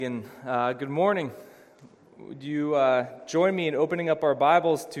Good morning. Would you join me in opening up our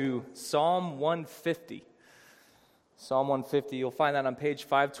Bibles to Psalm 150? Psalm 150, you'll find that on page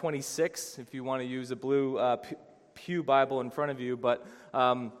 526 if you want to use a blue pew Bible in front of you. But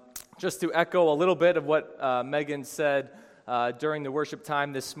just to echo a little bit of what Megan said during the worship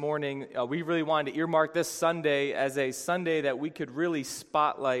time this morning, we really wanted to earmark this Sunday as a Sunday that we could really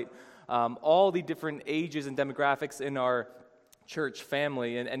spotlight all the different ages and demographics in our church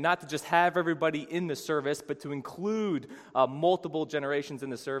family, and not to just have everybody in the service, but to include multiple generations in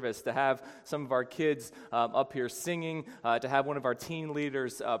the service, to have some of our kids up here singing, to have one of our teen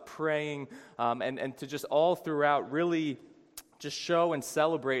leaders praying, and to just all throughout really just show and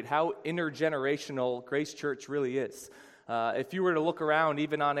celebrate how intergenerational Grace Church really is. If you were to look around,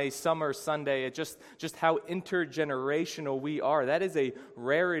 even on a summer Sunday, at just how intergenerational we are, that is a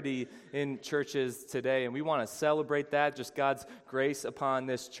rarity in churches today, and we want to celebrate that, just God's grace upon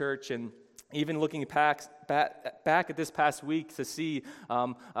this church. And even looking back at this past week to see,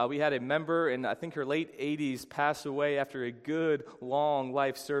 we had a member in, I think, her late 80s pass away after a good, long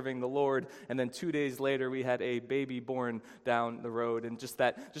life serving the Lord, and then 2 days later we had a baby born down the road, and just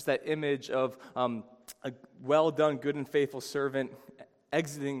that image of a well done, good and faithful servant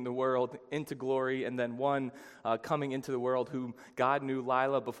exiting the world into glory, and then one coming into the world whom God knew,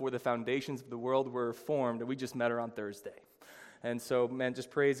 Lila, before the foundations of the world were formed, and we just met her on Thursday. And so, man, just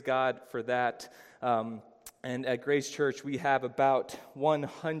praise God for that. And at Grace Church, we have about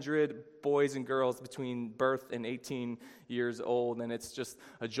 100 boys and girls between birth and 18 years old, and it's just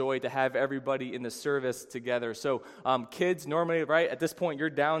a joy to have everybody in the service together. So kids, normally, right, at this point, you're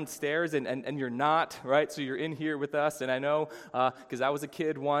downstairs, and you're not, right? So you're in here with us, and I know, because I was a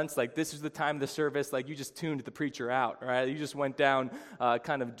kid once, like, this is the time of the service, like, you just tuned the preacher out, right? You just went down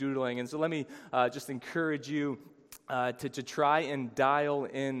kind of doodling. And so let me just encourage you to try and dial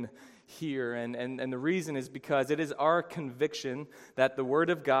in here, and the reason is because it is our conviction that the Word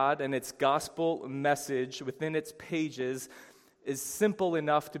of God and its gospel message within its pages is simple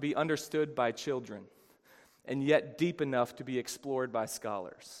enough to be understood by children, and yet deep enough to be explored by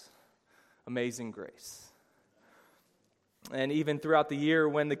scholars. Amazing grace. And even throughout the year,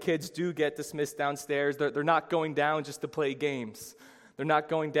 when the kids do get dismissed downstairs, they're not going down just to play games. They're not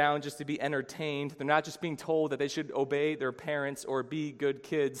going down just to be entertained. They're not just being told that they should obey their parents or be good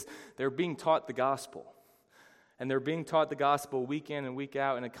kids. They're being taught the gospel. And they're being taught the gospel week in and week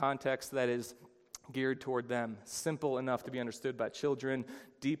out in a context that is geared toward them. Simple enough to be understood by children,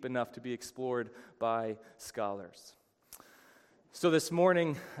 deep enough to be explored by scholars. So this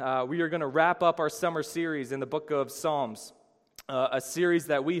morning, we are going to wrap up our summer series in the book of Psalms. A series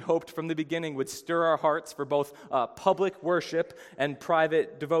that we hoped from the beginning would stir our hearts for both public worship and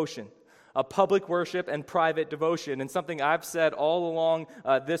private devotion. Public worship and private devotion. And something I've said all along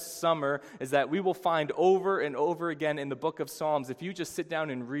this summer is that we will find over and over again in the book of Psalms, if you just sit down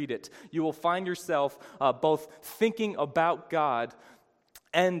and read it, you will find yourself both thinking about God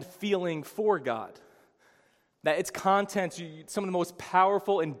and feeling for God. That its contents, some of the most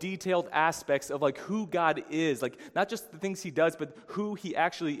powerful and detailed aspects of like who God is, like not just the things He does, but who He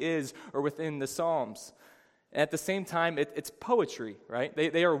actually is, are within the Psalms. And at the same time, it's poetry, right?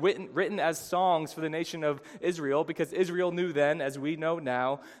 They are written as songs for the nation of Israel, because Israel knew then, as we know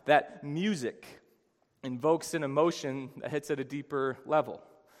now, that music invokes an emotion that hits at a deeper level.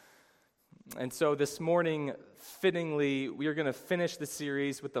 And so this morning, fittingly, we are going to finish the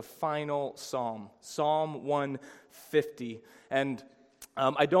series with the final psalm, Psalm 150. And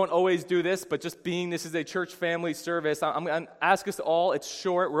I don't always do this, but just being this is a church family service, I'm going to ask us all, it's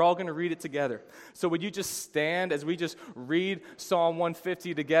short, we're all going to read it together. So would you just stand as we just read Psalm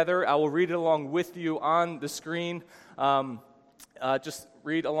 150 together? I will read it along with you on the screen. Just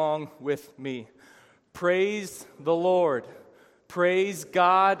read along with me. Praise the Lord. Praise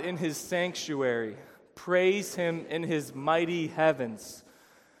God in His sanctuary. Praise Him in His mighty heavens.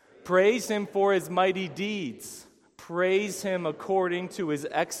 Praise Him for His mighty deeds. Praise Him according to His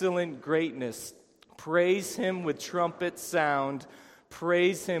excellent greatness. Praise Him with trumpet sound.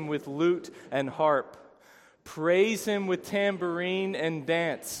 Praise Him with lute and harp. Praise Him with tambourine and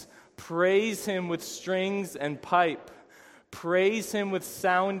dance. Praise Him with strings and pipe. Praise Him with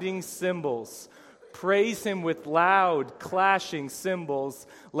sounding cymbals. Praise Him with loud, clashing cymbals.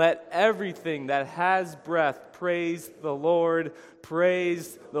 Let everything that has breath praise the Lord.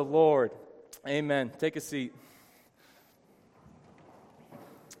 Praise the Lord. Amen. Take a seat.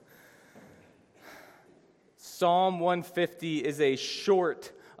 Psalm 150 is a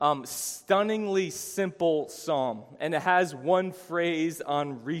short, stunningly simple psalm, and it has one phrase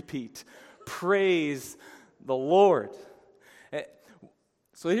on repeat. Praise the Lord.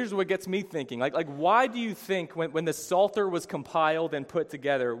 So here's what gets me thinking. Like why do you think when the Psalter was compiled and put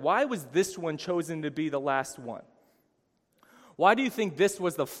together, why was this one chosen to be the last one? Why do you think this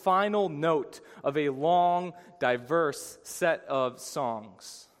was the final note of a long, diverse set of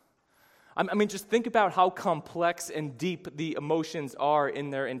songs? I mean, just think about how complex and deep the emotions are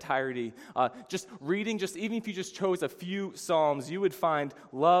in their entirety. Just reading, even if you just chose a few psalms, you would find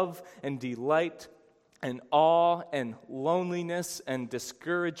love and delight and awe and loneliness and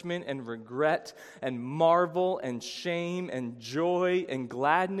discouragement and regret and marvel and shame and joy and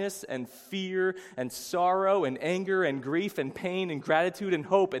gladness and fear and sorrow and anger and grief and pain and gratitude and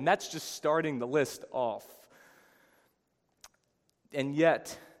hope. And that's just starting the list off. And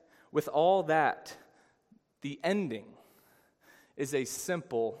yet, with all that, the ending is a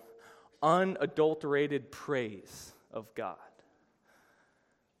simple, unadulterated praise of God.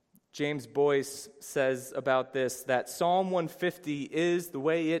 James Boyce says about this that Psalm 150 is the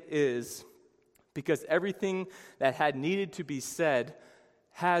way it is because everything that had needed to be said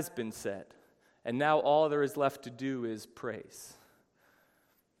has been said, and now all there is left to do is praise.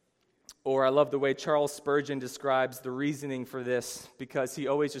 Or I love the way Charles Spurgeon describes the reasoning for this because he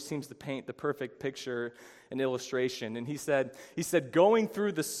always just seems to paint the perfect picture and illustration. And he said, going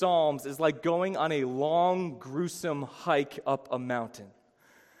through the Psalms is like going on a long, gruesome hike up a mountain,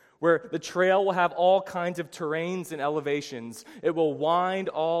 where the trail will have all kinds of terrains and elevations. It will wind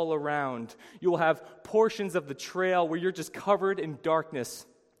all around. You will have portions of the trail where you're just covered in darkness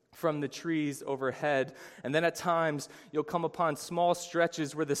from the trees overhead. And then at times, you'll come upon small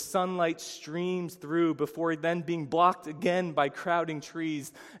stretches where the sunlight streams through before then being blocked again by crowding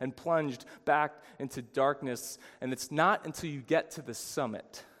trees and plunged back into darkness. And it's not until you get to the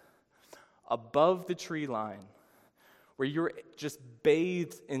summit, above the tree line, where you're just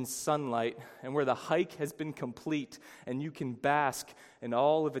bathed in sunlight and where the hike has been complete and you can bask in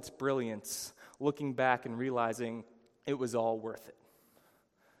all of its brilliance, looking back and realizing it was all worth it.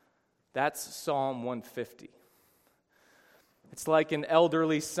 That's Psalm 150. It's like an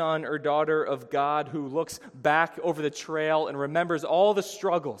elderly son or daughter of God who looks back over the trail and remembers all the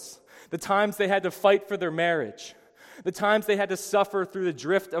struggles, the times they had to fight for their marriage, the times they had to suffer through the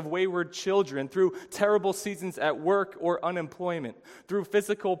drift of wayward children, through terrible seasons at work or unemployment, through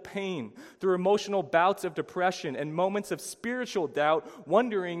physical pain, through emotional bouts of depression and moments of spiritual doubt,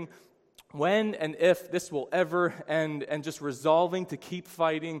 wondering when and if this will ever end, and just resolving to keep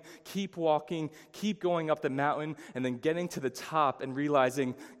fighting, keep walking, keep going up the mountain, and then getting to the top and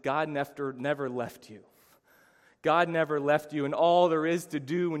realizing God never left you. God never left you, and all there is to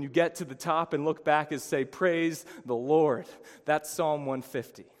do when you get to the top and look back is say, praise the Lord. That's Psalm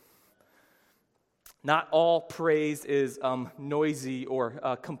 150. Not all praise is noisy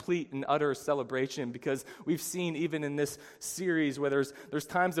or complete and utter celebration, because we've seen even in this series where there's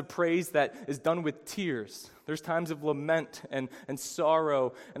times of praise that is done with tears. There's times of lament and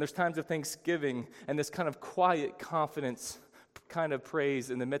sorrow, and there's times of thanksgiving and this kind of quiet confidence kind of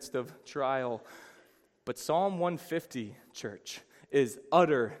praise in the midst of trial. But Psalm 150, church, is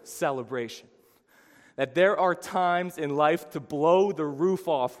utter celebration. That there are times in life to blow the roof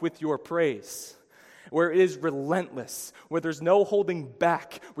off with your praise, where it is relentless, where there's no holding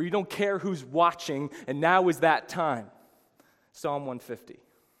back, where you don't care who's watching, and now is that time. Psalm 150.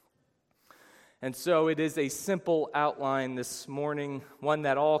 And so it is a simple outline this morning, one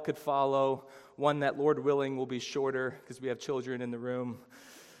that all could follow, one that, Lord willing, will be shorter because we have children in the room.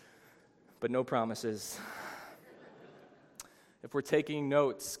 But no promises. If we're taking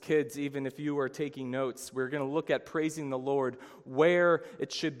notes, kids, even if you are taking notes, we're going to look at praising the Lord, where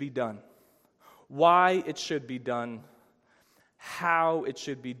it should be done, why it should be done, how it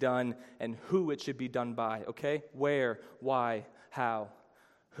should be done, and who it should be done by, okay? Where, why, how,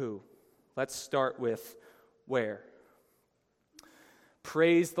 who. Let's start with where.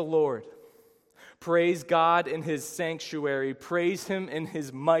 Praise the Lord. Praise God in His sanctuary. Praise Him in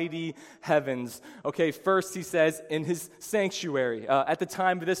His mighty heavens. Okay, first he says in His sanctuary. At the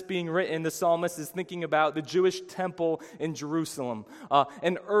time of this being written, the psalmist is thinking about the Jewish temple in Jerusalem,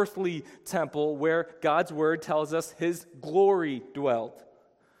 an earthly temple where God's word tells us His glory dwelled.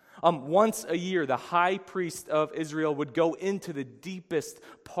 Once a year, the high priest of Israel would go into the deepest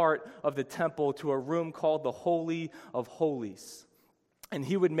part of the temple to a room called the Holy of Holies. And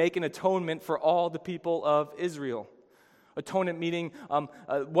he would make an atonement for all the people of Israel. Atonement meaning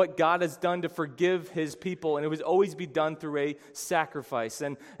what God has done to forgive His people, and it would always be done through a sacrifice.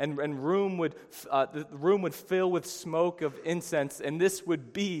 And the room would fill with smoke of incense, and this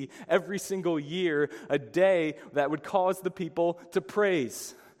would be every single year a day that would cause the people to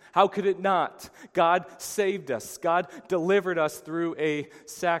praise. How could it not? God saved us. God delivered us through a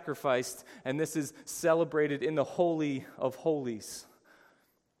sacrifice, and this is celebrated in the Holy of Holies.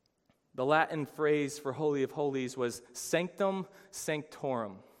 The Latin phrase for Holy of Holies was Sanctum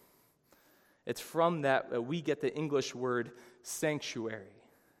Sanctorum. It's from that we get the English word sanctuary.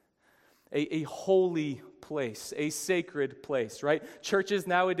 A holy place, a sacred place, right? Churches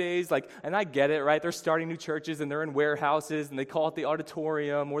nowadays, and I get it, right? They're starting new churches and they're in warehouses and they call it the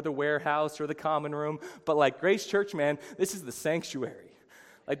auditorium or the warehouse or the common room. But Grace Church, man, this is the sanctuary.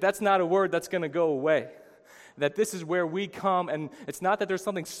 That's not a word that's going to go away. That this is where we come, and it's not that there's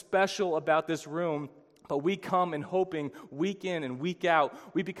something special about this room, but we come and hoping week in and week out,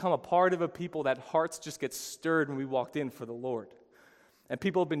 we become a part of a people that hearts just get stirred when we walked in for the Lord. And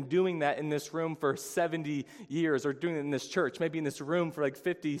people have been doing that in this room for 70 years, or doing it in this church, maybe in this room for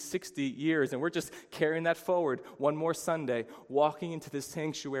 50, 60 years. And we're just carrying that forward one more Sunday, walking into this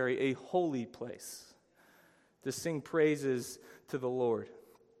sanctuary, a holy place, to sing praises to the Lord.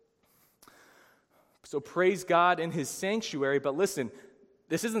 So praise God in his sanctuary, but listen,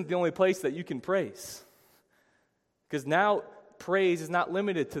 this isn't the only place that you can praise. Because now praise is not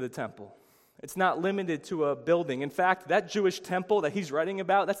limited to the temple. It's not limited to a building. In fact, that Jewish temple that he's writing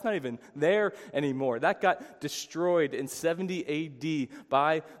about, that's not even there anymore. That got destroyed in 70 A.D.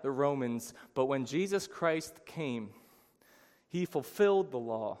 by the Romans. But when Jesus Christ came, he fulfilled the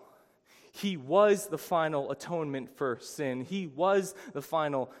law. He was the final atonement for sin. He was the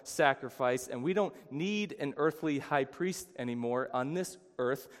final sacrifice. And we don't need an earthly high priest anymore on this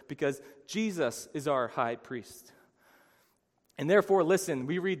earth because Jesus is our high priest. And therefore, listen,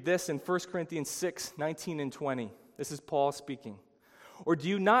 we read this in 1 Corinthians 6, 19 and 20. This is Paul speaking. Or do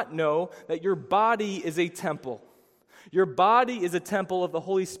you not know that your body is a temple? Your body is a temple of the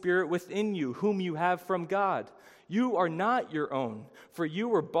Holy Spirit within you, whom you have from God. You are not your own, for you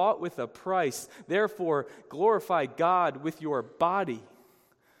were bought with a price. Therefore, glorify God with your body.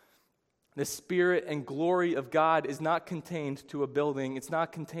 The Spirit and glory of God is not contained to a building. It's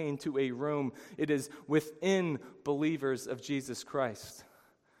not contained to a room. It is within believers of Jesus Christ.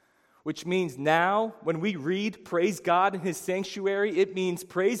 Which means now, when we read praise God in his sanctuary, it means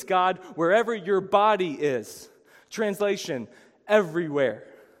praise God wherever your body is. Translation, everywhere.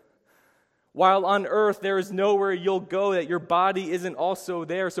 While on earth there is nowhere you'll go that your body isn't also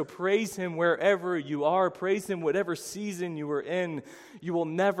there. So praise him wherever you are. Praise him whatever season you are in. You will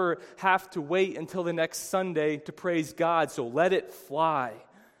never have to wait until the next Sunday to praise God. So let it fly.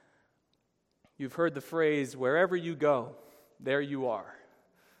 You've heard the phrase, wherever you go, there you are.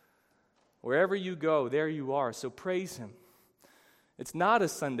 Wherever you go, there you are. So praise him. It's not a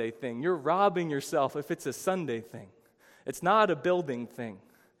Sunday thing. You're robbing yourself if it's a Sunday thing. It's not a building thing.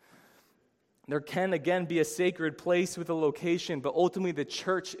 There can, again, be a sacred place with a location, but ultimately the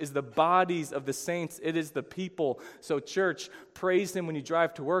church is the bodies of the saints. It is the people. So church, praise him when you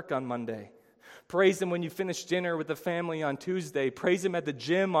drive to work on Monday. Praise him when you finish dinner with the family on Tuesday. Praise him at the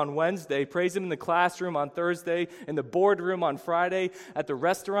gym on Wednesday. Praise him in the classroom on Thursday, in the boardroom on Friday, at the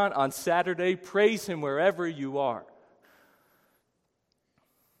restaurant on Saturday. Praise him wherever you are.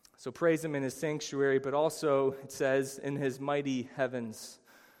 So praise him in his sanctuary, but also, it says, in his mighty heavens.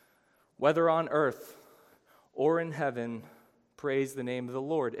 Whether on earth or in heaven, praise the name of the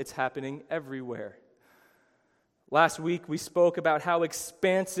Lord. It's happening everywhere. Last week, we spoke about how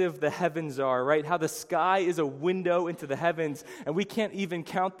expansive the heavens are, right? How the sky is a window into the heavens, and we can't even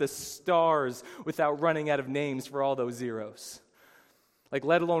count the stars without running out of names for all those zeros.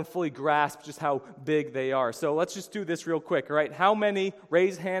 Let alone fully grasp just how big they are. So let's just do this real quick, all right? How many,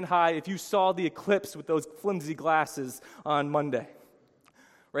 raise hand high, if you saw the eclipse with those flimsy glasses on Monday?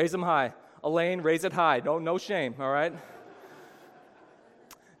 Raise them high. Elaine, raise it high. No shame, all right?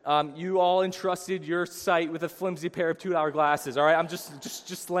 You all entrusted your sight with a flimsy pair of $2 glasses, all right? I'm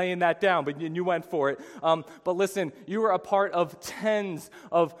just laying that down, but you went for it. But listen, you were a part of tens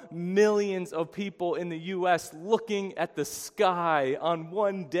of millions of people in the U.S. looking at the sky on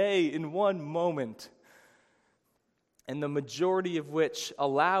one day, in one moment, and the majority of which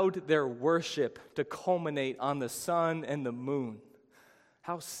allowed their worship to culminate on the sun and the moon.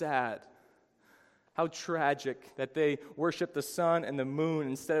 How sad, how tragic that they worship the sun and the moon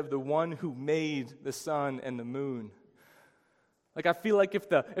instead of the one who made the sun and the moon. I feel like if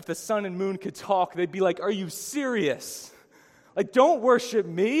the sun and moon could talk, they'd be like, are you serious? Don't worship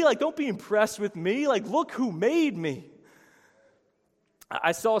me. Don't be impressed with me. Look who made me.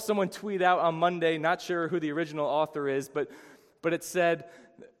 I saw someone tweet out on Monday, not sure who the original author is, but it said,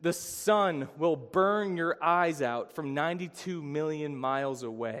 the sun will burn your eyes out from 92 million miles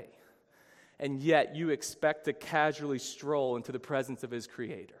away, and yet you expect to casually stroll into the presence of his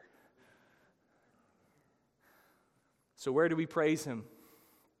creator. So where do we praise him?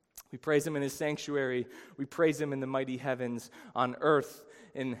 We praise him in his sanctuary. We praise him in the mighty heavens. On earth,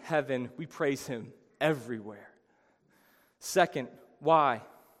 in heaven, we praise him everywhere. Second, why?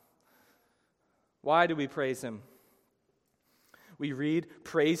 Why do we praise him? We read,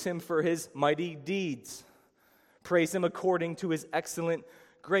 praise him for his mighty deeds. Praise him according to his excellent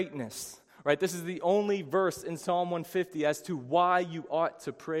greatness. Right? This is the only verse in Psalm 150 as to why you ought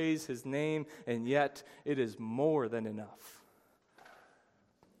to praise his name, and yet it is more than enough.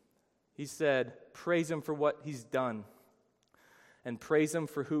 He said, praise him for what he's done, and praise him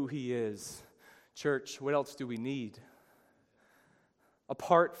for who he is. Church, what else do we need?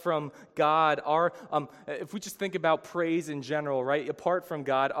 Apart from God, if we just think about praise in general, right? Apart from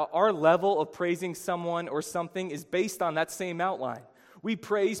God, our level of praising someone or something is based on that same outline. We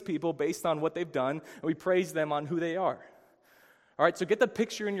praise people based on what they've done, and we praise them on who they are. All right, so get the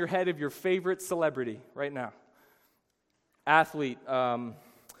picture in your head of your favorite celebrity right now. Athlete,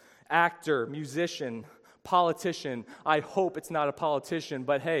 actor, musician, politician. I hope it's not a politician,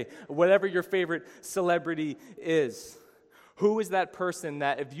 but hey, whatever your favorite celebrity is. Who is that person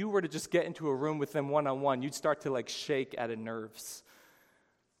that if you were to just get into a room with them one-on-one, you'd start to shake at the nerves?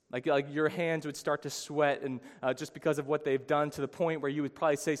 Like your hands would start to sweat, and just because of what they've done, to the point where you would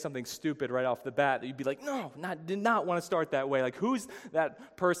probably say something stupid right off the bat that you'd be like, no, did not want to start that way. Like, who's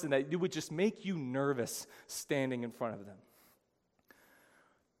that person that would just make you nervous standing in front of them?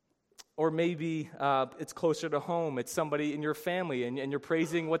 Or maybe it's closer to home. It's somebody in your family, and you're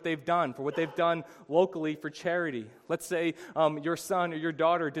praising what they've done, for what they've done locally for charity. Let's say your son or your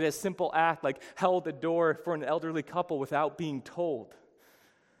daughter did a simple act, like held the door for an elderly couple without being told.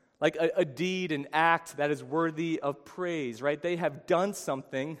 Like a deed, an act that is worthy of praise, right? They have done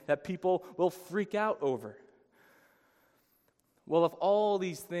something that people will freak out over. Well, if all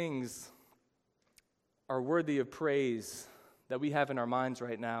these things are worthy of praise that we have in our minds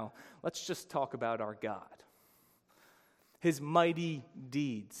right now, let's just talk about our God. His mighty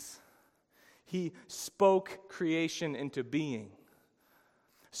deeds. He spoke creation into being.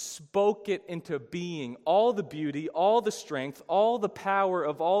 Spoke it into being. All the beauty, all the strength, all the power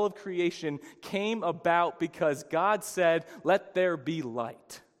of all of creation came about because God said, "Let there be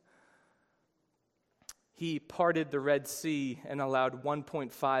light." He parted the Red Sea and allowed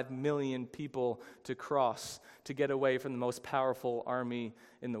 1.5 million people to cross to get away from the most powerful army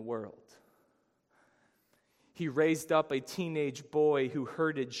in the world. He raised up a teenage boy who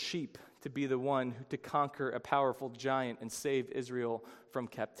herded sheep to be the one to conquer a powerful giant and save Israel from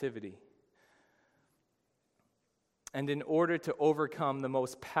captivity. And in order to overcome the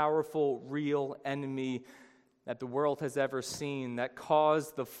most powerful, real enemy that the world has ever seen, that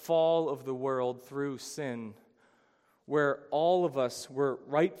caused the fall of the world through sin, where all of us were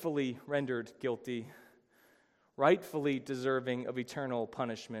rightfully rendered guilty, rightfully deserving of eternal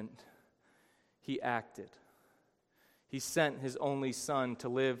punishment, he acted. He sent his only Son to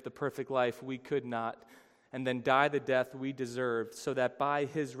live the perfect life we could not, and then die the death we deserved, so that by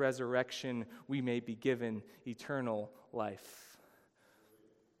his resurrection we may be given eternal life.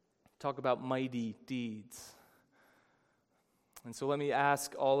 Talk about mighty deeds. And so let me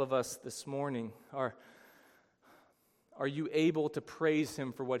ask all of us this morning, are you able to praise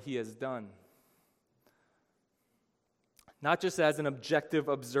him for what he has done? Not just as an objective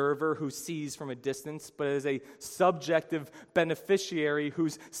observer who sees from a distance, but as a subjective beneficiary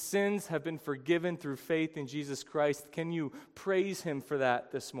whose sins have been forgiven through faith in Jesus Christ. Can you praise him for that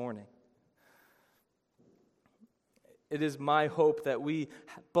this morning? It is my hope that we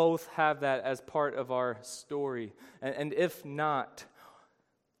both have that as part of our story. And if not,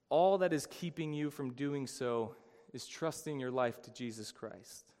 all that is keeping you from doing so is trusting your life to Jesus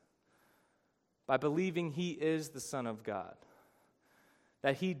Christ. By believing he is the Son of God,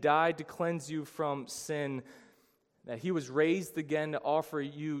 that he died to cleanse you from sin, that he was raised again to offer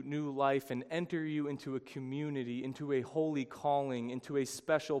you new life and enter you into a community, into a holy calling, into a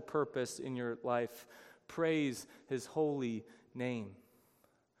special purpose in your life. Praise his holy name.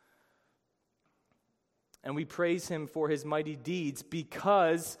 And we praise him for his mighty deeds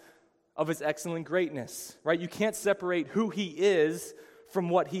because of his excellent greatness, right? You can't separate who he is from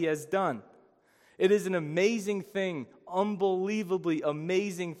what he has done. It is an amazing thing, unbelievably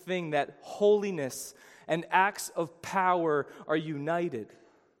amazing thing that holiness and acts of power are united.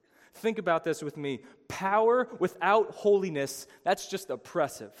 Think about this with me. Power without holiness, that's just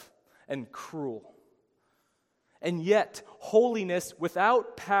oppressive and cruel. And yet, holiness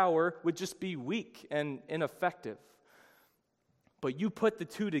without power would just be weak and ineffective. But you put the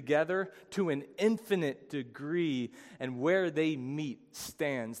two together to an infinite degree, and where they meet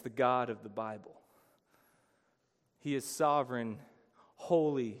stands the God of the Bible. He is sovereign,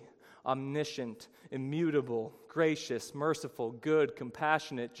 holy, omniscient, immutable, gracious, merciful, good,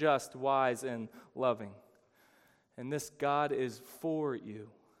 compassionate, just, wise, and loving. And this God is for you.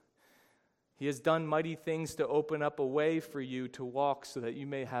 He has done mighty things to open up a way for you to walk so that you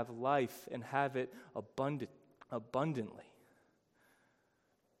may have life and have it abundantly.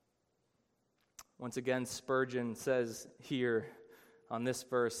 Once again, Spurgeon says here on this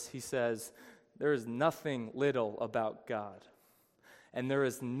verse, he says, there is nothing little about God, and there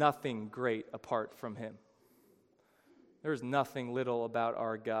is nothing great apart from him. There is nothing little about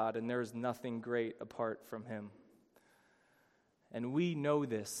our God, and there is nothing great apart from him. And we know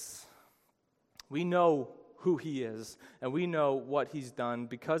this. We know who he is, and we know what he's done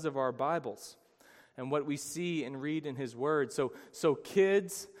because of our Bibles and what we see and read in his word. So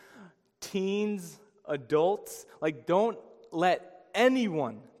kids, teens, adults, don't let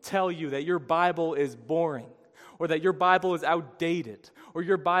anyone tell you that your Bible is boring or that your Bible is outdated or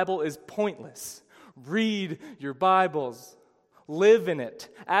your Bible is pointless. Read your Bibles. Live in it.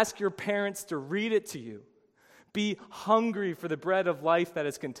 Ask your parents to read it to you. Be hungry for the bread of life that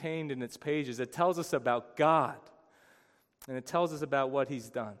is contained in its pages. It tells us about God, and it tells us about what he's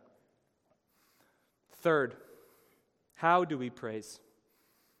done. Third, how do we praise?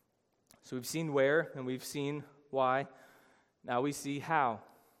 So we've seen where, and we've seen why. Now we see how.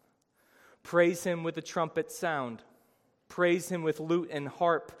 Praise him with the trumpet sound. Praise him with lute and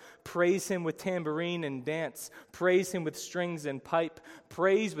harp. Praise him with tambourine and dance. Praise him with strings and pipe.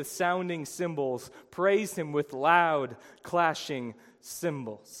 Praise with sounding cymbals. Praise him with loud clashing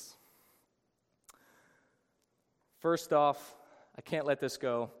cymbals. First off, I can't let this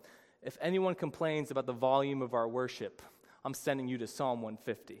go. If anyone complains about the volume of our worship, I'm sending you to Psalm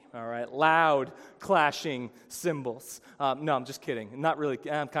 150, all right? Loud, clashing cymbals. No, I'm just kidding. Not really.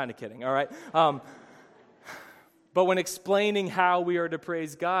 I'm kind of kidding, all right? But when explaining how we are to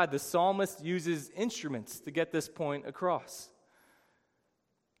praise God, the psalmist uses instruments to get this point across.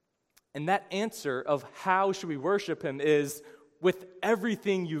 And that answer of how should we worship him is with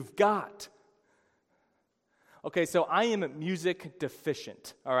everything you've got. Okay, so I am music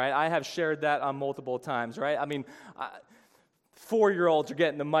deficient, all right? I have shared that on multiple times, right? I mean, 4-year-olds are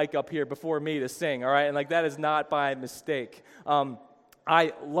getting the mic up here before me to sing, all right? And that is not by mistake.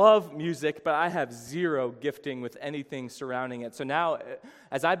 I love music, but I have zero gifting with anything surrounding it. So now,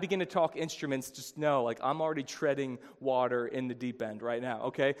 as I begin to talk instruments, just know, I'm already treading water in the deep end right now,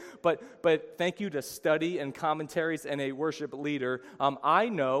 okay? But thank you to study and commentaries and a worship leader. I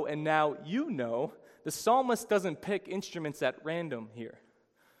know, and now you know, the psalmist doesn't pick instruments at random here.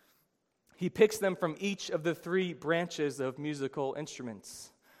 He picks them from each of the 3 branches of musical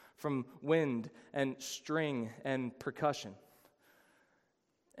instruments, from wind and string and percussion.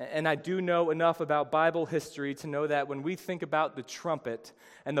 And I do know enough about Bible history to know that when we think about the trumpet,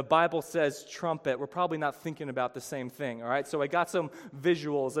 and the Bible says trumpet, we're probably not thinking about the same thing, all right? So I got some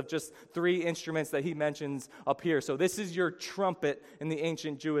visuals of just 3 instruments that he mentions up here. So this is your trumpet in the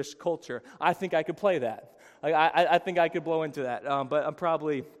ancient Jewish culture. I think I could play that. I think I could blow into that, but I'm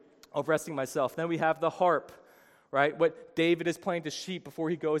probably overestimating myself. Then we have the harp, right? What David is playing to sheep before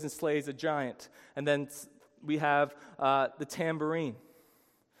he goes and slays a giant. And then we have the tambourine.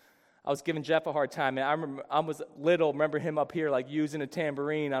 I was giving Jeff a hard time, and I was little, remember him up here using a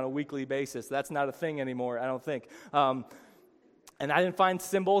tambourine on a weekly basis. That's not a thing anymore, I don't think. And I didn't find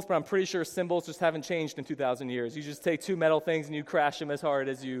cymbals, but I'm pretty sure cymbals just haven't changed in 2,000 years. You just take 2 metal things and you crash them as hard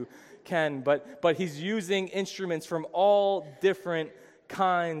as you can. But he's using instruments from all different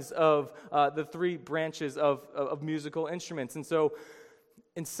kinds of the 3 branches of musical instruments. And so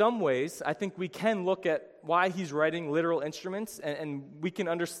in some ways, I think we can look at why he's writing literal instruments, and we can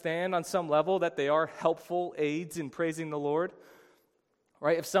understand on some level that they are helpful aids in praising the Lord.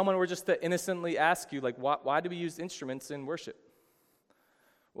 Right? If someone were just to innocently ask you, why do we use instruments in worship?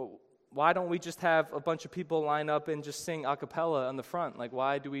 Well, why don't we just have a bunch of people line up and just sing a cappella on the front?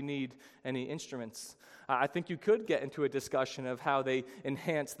 Why do we need any instruments? I think you could get into a discussion of how they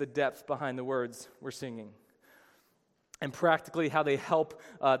enhance the depth behind the words we're singing, and practically how they help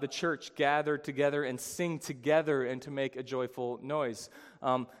the church gather together and sing together and to make a joyful noise.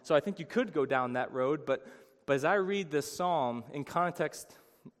 So I think you could go down that road, but as I read this psalm in context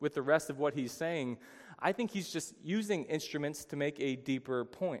with the rest of what he's saying, I think he's just using instruments to make a deeper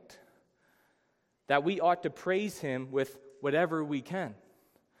point. That we ought to praise him with whatever we can.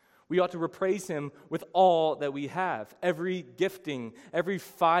 We ought to praise him with all that we have. Every gifting, every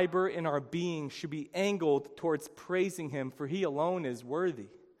fiber in our being should be angled towards praising him, for he alone is worthy.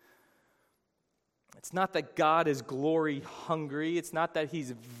 It's not that God is glory hungry. It's not that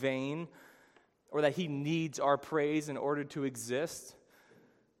he's vain. or that he needs our praise in order to exist,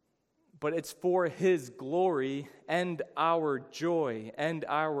 but it's for his glory and our joy and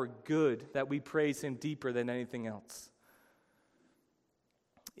our good that we praise him deeper than anything else.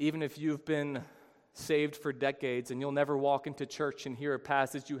 Even if you've been saved for decades and you'll never walk into church and hear a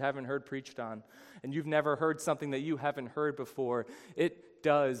passage you haven't heard preached on, and you've never heard something that you haven't heard before, it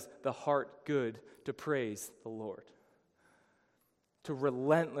does the heart good to praise the Lord. To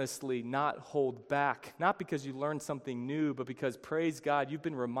relentlessly not hold back, not because you learned something new, but because, praise God, you've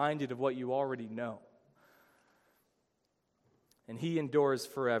been reminded of what you already know. And he endures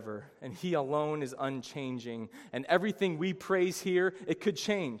forever, and he alone is unchanging. And everything we praise here, it could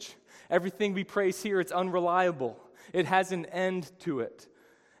change. Everything we praise here, it's unreliable. It has an end to it.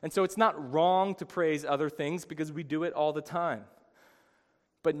 And so it's not wrong to praise other things because we do it all the time.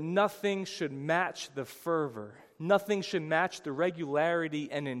 But nothing should match the fervor. Nothing should match the regularity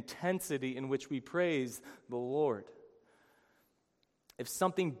and intensity in which we praise the Lord. If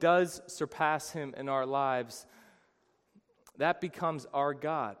something does surpass him in our lives, that becomes our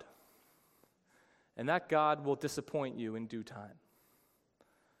God. And that God will disappoint you in due time.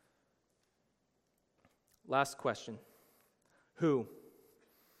 Last question. Who?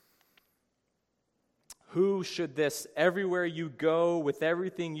 Who should this everywhere you go with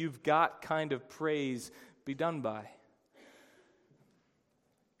everything you've got kind of praise be done by?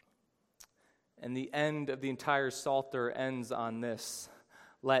 And the end of the entire Psalter ends on this.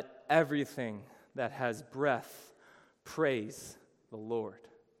 Let everything that has breath praise the Lord.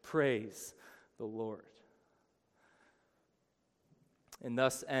 Praise the Lord. And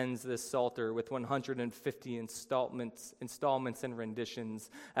thus ends this Psalter with 150 installments and renditions.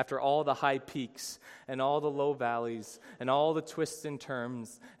 After all the high peaks and all the low valleys and all the twists and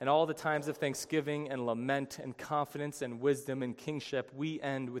turns and all the times of thanksgiving and lament and confidence and wisdom and kingship, we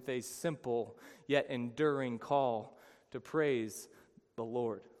end with a simple yet enduring call to praise the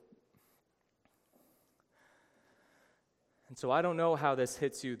Lord. And so I don't know how this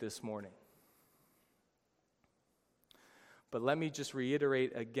hits you this morning. But let me just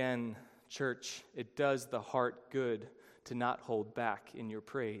reiterate again, church, it does the heart good to not hold back in your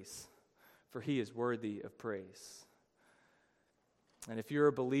praise, for he is worthy of praise. And if you're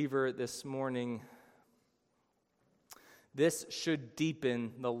a believer this morning, this should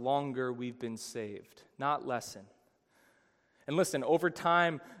deepen the longer we've been saved, not lessen. And listen, over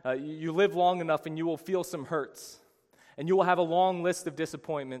time, you live long enough and you will feel some hurts, and you will have a long list of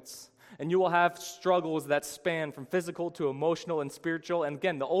disappointments. And you will have struggles that span from physical to emotional and spiritual. And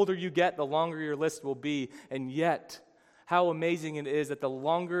again, the older you get, the longer your list will be. And yet, how amazing it is that the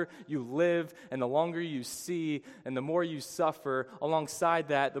longer you live and the longer you see and the more you suffer, alongside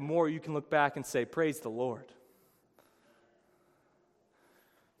that, the more you can look back and say, praise the Lord.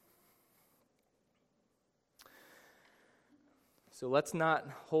 So let's not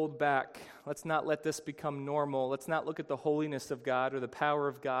hold back. Let's not let this become normal. Let's not look at the holiness of God or the power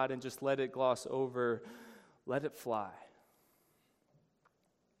of God and just let it gloss over. Let it fly.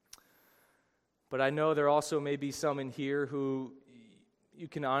 But I know there also may be some in here who you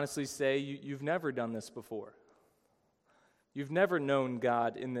can honestly say you've never done this before. You've never known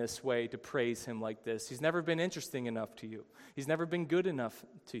God in this way to praise him like this. He's never been interesting enough to you. He's never been good enough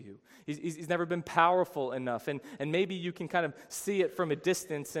to you. He's never been powerful enough. And maybe you can kind of see it from a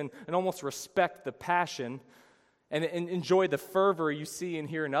distance and almost respect the passion and enjoy the fervor you see and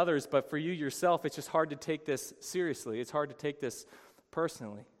hear in others. But for you yourself, it's just hard to take this seriously. It's hard to take this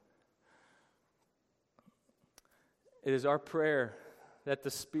personally. It is our prayer that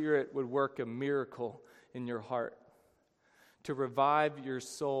the Spirit would work a miracle in your heart, to revive your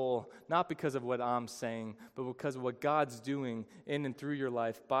soul, not because of what I'm saying, but because of what God's doing in and through your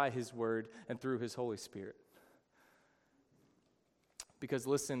life by his word and through his Holy Spirit. Because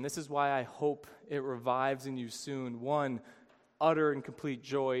listen, this is why I hope it revives in you soon. One, utter and complete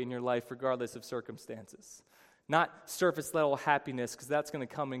joy in your life regardless of circumstances. Not surface level happiness, because that's going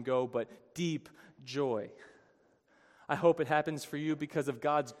to come and go, but deep joy. I hope it happens for you because of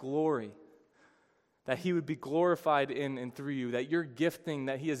God's glory, that he would be glorified in and through you, that your gifting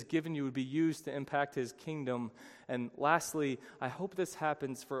that he has given you would be used to impact his kingdom. And lastly, I hope this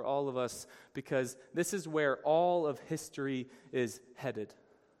happens for all of us because this is where all of history is headed,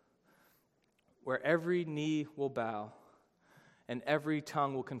 where every knee will bow and every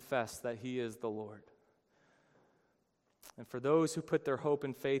tongue will confess that he is the Lord. And for those who put their hope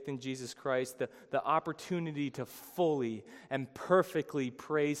and faith in Jesus Christ, the opportunity to fully and perfectly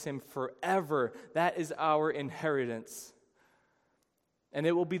praise him forever, that is our inheritance. And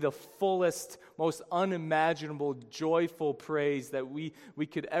it will be the fullest, most unimaginable, joyful praise that we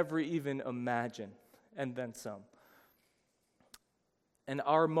could ever even imagine, and then some. And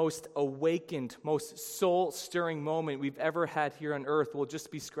our most awakened, most soul-stirring moment we've ever had here on earth will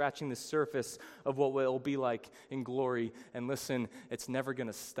just be scratching the surface of what it will be like in glory. And listen, it's never going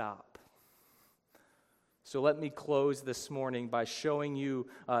to stop. So let me close this morning by showing you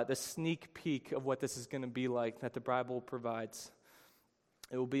the sneak peek of what this is going to be like that the Bible provides.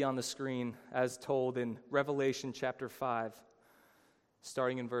 It will be on the screen as told in Revelation chapter 5,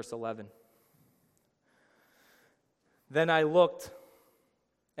 starting in verse 11. Then I looked,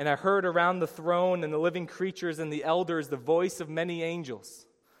 and I heard around the throne and the living creatures and the elders the voice of many angels,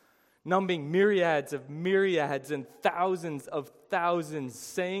 numbering myriads and thousands of thousands,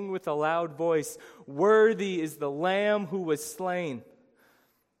 saying with a loud voice, "Worthy is the Lamb who was slain,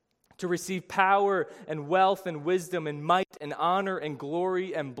 to receive power and wealth and wisdom and might and honor and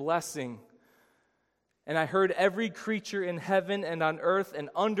glory and blessing." And I heard every creature in heaven and on earth and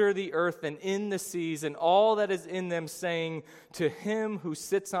under the earth and in the seas and all that is in them saying, "To him who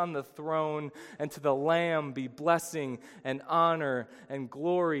sits on the throne and to the Lamb be blessing and honor and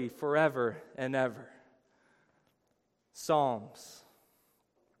glory forever and ever." Psalms,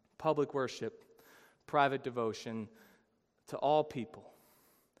 public worship, private devotion to all people.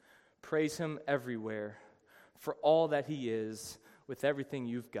 Praise him everywhere for all that he is with everything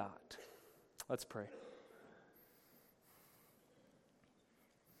you've got. Let's pray.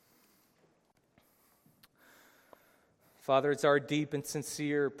 Father, it's our deep and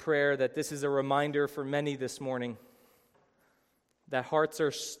sincere prayer that this is a reminder for many this morning, that hearts are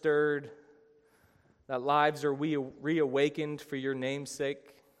stirred, that lives are reawakened for your name's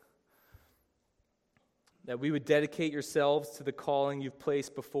sake, that we would dedicate yourselves to the calling you've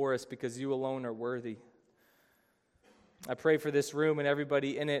placed before us because you alone are worthy. I pray for this room and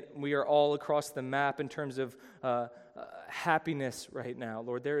everybody in it. We are all across the map in terms of happiness right now.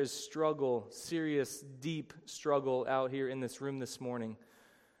 Lord, there is struggle, serious, deep struggle out here in this room this morning.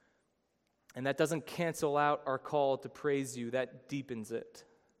 And that doesn't cancel out our call to praise you. That deepens it.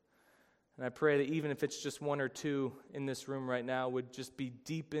 And I pray that even if it's just one or two in this room right now would just be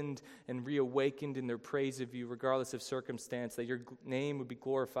deepened and reawakened in their praise of you, regardless of circumstance, that your name would be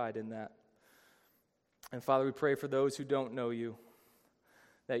glorified in that. And Father, we pray for those who don't know you,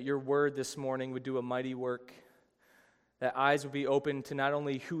 that your word this morning would do a mighty work, that eyes would be open to not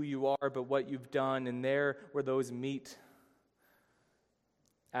only who you are, but what you've done, and there where those meet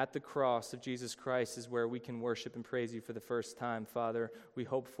at the cross of Jesus Christ is where we can worship and praise you for the first time. Father, we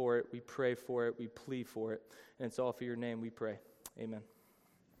hope for it, we pray for it, we plead for it, and it's all for your name we pray. Amen.